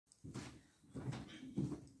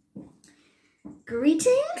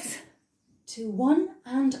Greetings to one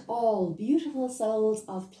and all beautiful souls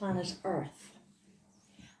of planet Earth.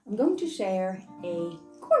 I'm going to share a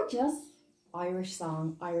gorgeous Irish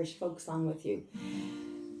song, Irish folk song with you.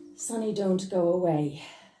 Sonny Don't Go Away.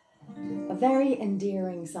 A very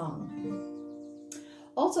endearing song.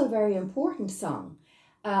 Also a very important song.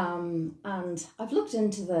 And I've looked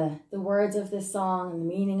into the words of this song and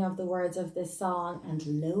the meaning of the words of this song, and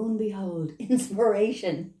lo and behold,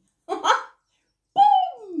 inspiration. Boom!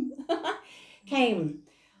 Came.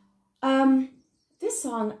 This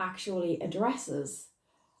song actually addresses,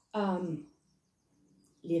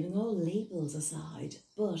 leaving all labels aside,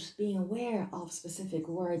 but being aware of specific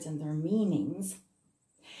words and their meanings.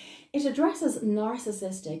 It addresses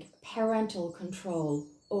narcissistic parental control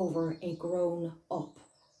over a grown up,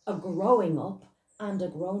 a growing up, and a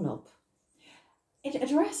grown up. It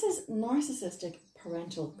addresses narcissistic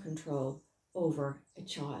parental control over a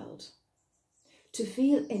child. To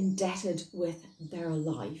feel indebted with their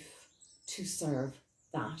life to serve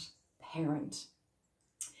that parent.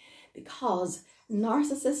 Because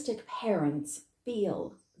narcissistic parents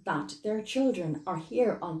feel that their children are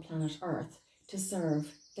here on planet Earth to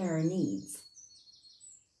serve their needs,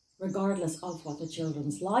 regardless of what the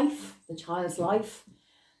child's life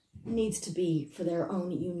needs to be for their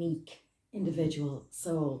own unique individual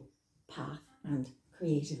soul, path, and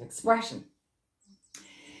creative expression.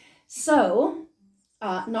 So,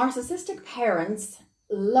 narcissistic parents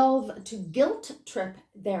love to guilt trip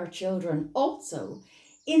their children also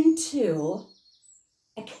into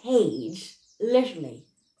a cage, literally,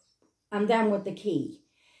 and then with the key.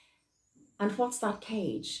 And what's that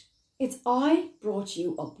cage? It's I brought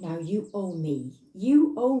you up, now you owe me.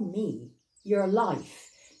 You owe me your life.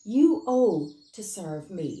 You owe to serve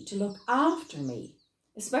me, to look after me,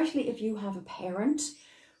 especially if you have a parent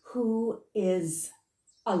who is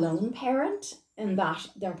a lone parent, in that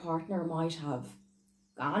their partner might have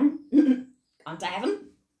gone to heaven,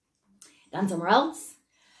 gone somewhere else.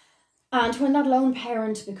 And when that lone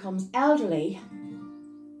parent becomes elderly,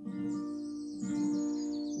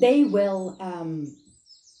 they will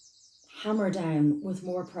hammer down with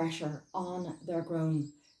more pressure on their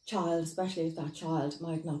grown child, especially if that child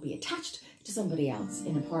might not be attached to somebody else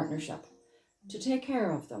in a partnership, to take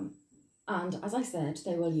care of them. And as I said,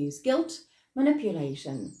 they will use guilt,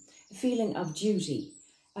 manipulation, a feeling of duty,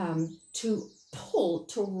 to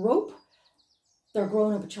rope their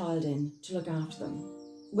grown-up child in to look after them,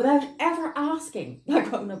 without ever asking that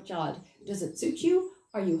grown-up child, does it suit you?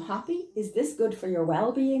 Are you happy? Is this good for your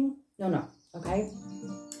well-being? No, okay?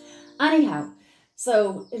 Anyhow,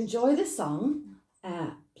 so enjoy this song.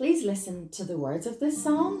 Please listen to the words of this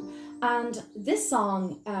song. And this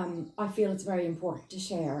song, I feel it's very important to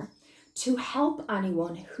share to help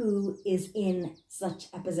anyone who is in such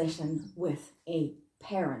a position with a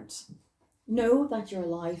parent. Know that your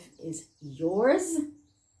life is yours.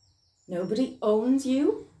 Nobody owns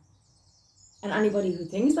you. And anybody who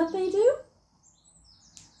thinks that they do,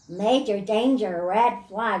 major danger, red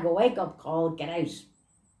flag, a wake-up call, get out.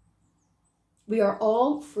 We are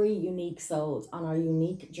all free, unique souls on our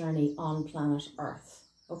unique journey on planet Earth.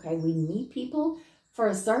 Okay, we meet people for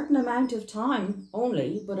a certain amount of time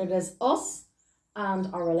only, but it is us and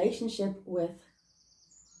our relationship with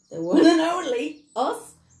the one and only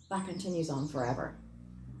us that continues on forever.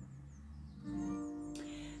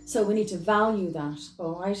 So we need to value that,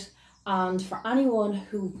 all right? And for anyone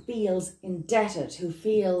who feels indebted, who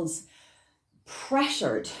feels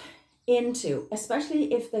pressured into,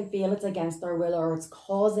 especially if they feel it's against their will or it's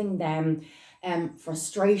causing them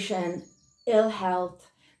frustration, ill health,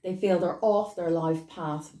 they feel they're off their life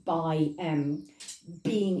path by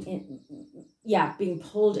being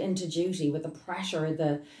pulled into duty with the pressure,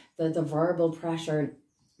 the verbal pressure,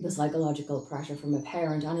 the psychological pressure from a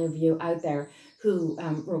parent. Any of you out there who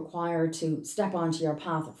require to step onto your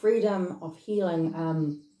path of freedom, of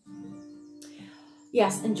healing,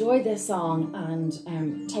 yes, enjoy this song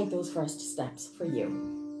and take those first steps for you.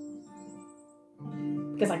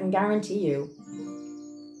 Because I can guarantee you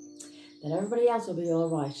that everybody else will be all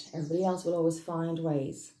right. Everybody else will always find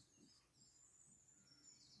ways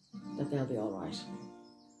that they'll be all right.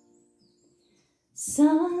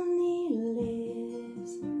 Sonny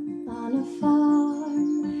lives on a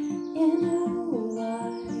farm in a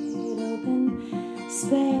wide open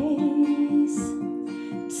space.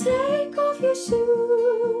 Take off your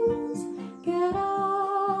shoes, get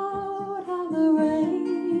out of the rain.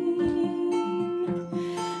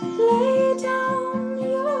 Lay down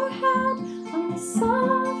your head on a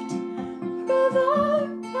soft river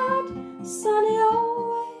bed. Sonny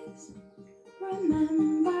always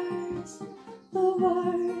remembers the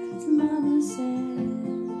words mama said,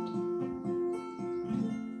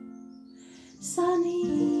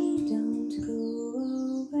 Sonny, don't go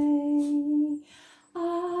away.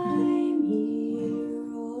 I'm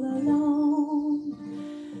here all alone.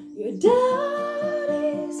 Your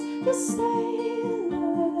daddy's the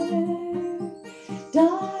sailor,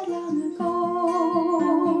 died long ago.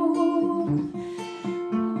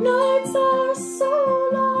 Nights are so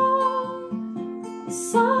long, the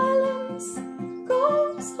silence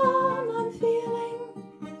goes on. I'm feeling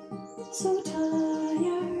so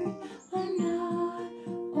tired, I'm not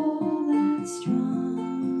all that strong.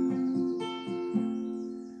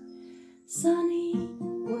 Sonny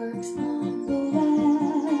works on the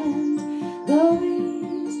land, though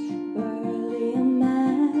he's barely a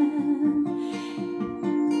man.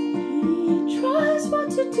 He tries what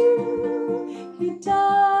to do, he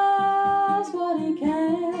does what he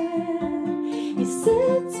can. He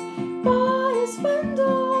sits by his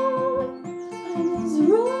window in his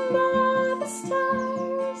room by the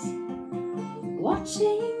stars,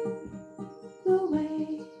 watching the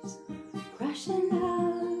waves crashing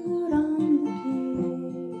out on the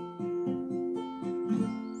pier.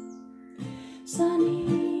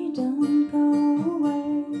 Sonny, don't go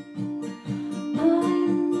away.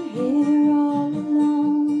 I'm here all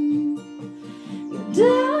alone. Your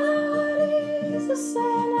daddy's a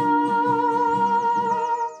sailor,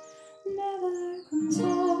 never comes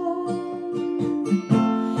home.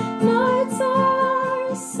 Nights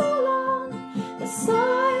are so long, the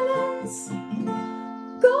silence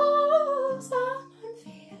goes on. I'm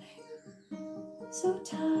feeling so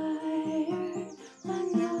tired,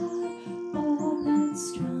 I'm not all that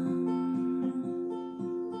strong.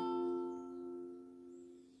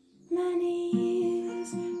 Many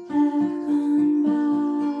years have gone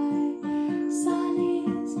by,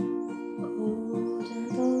 Sonny's old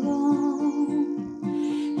and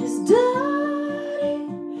alone. His daddy,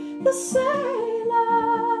 the sailor,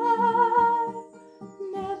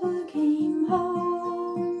 never came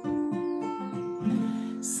home.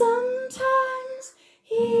 Sometimes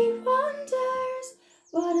he wonders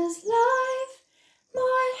what his life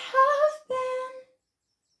might have been,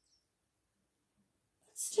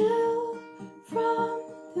 but still from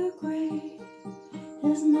the grave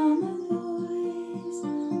his mama voice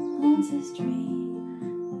haunts his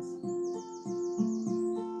dreams.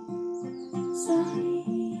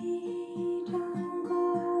 Sonny, don't go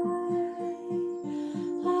away.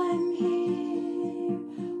 I'm here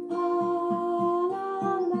all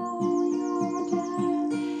alone. Your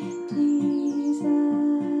daddy's a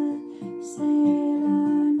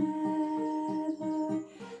sailor, never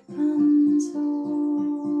comes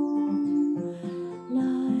home.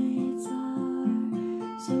 Nights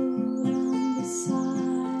are so long, the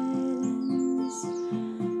silence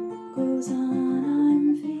goes on.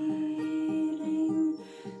 I'm feeling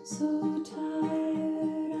so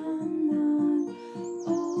tired, I'm not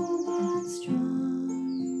all that strong.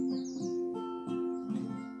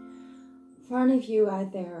 For any of you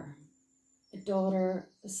out there, a daughter,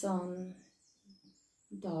 a son,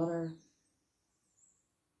 daughter,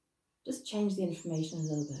 just change the information a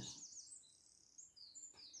little bit.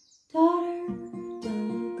 Daughter,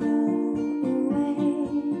 don't go away.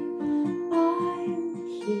 I'm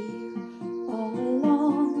here all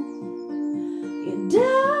alone. Your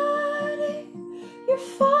daddy, your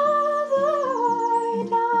father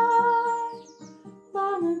died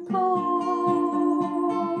long ago.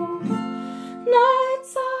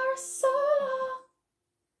 Nights are so long,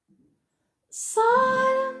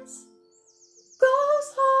 silence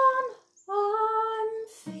goes on. I'm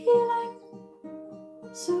feeling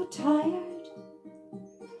so tired,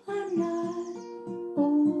 I'm not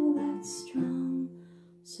all that strong.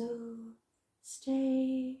 So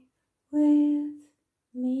stay with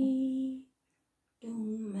me,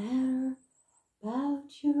 don't matter about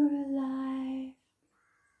your life.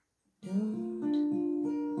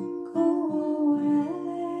 Don't go away,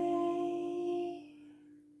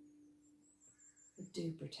 but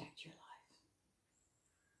do protect your life.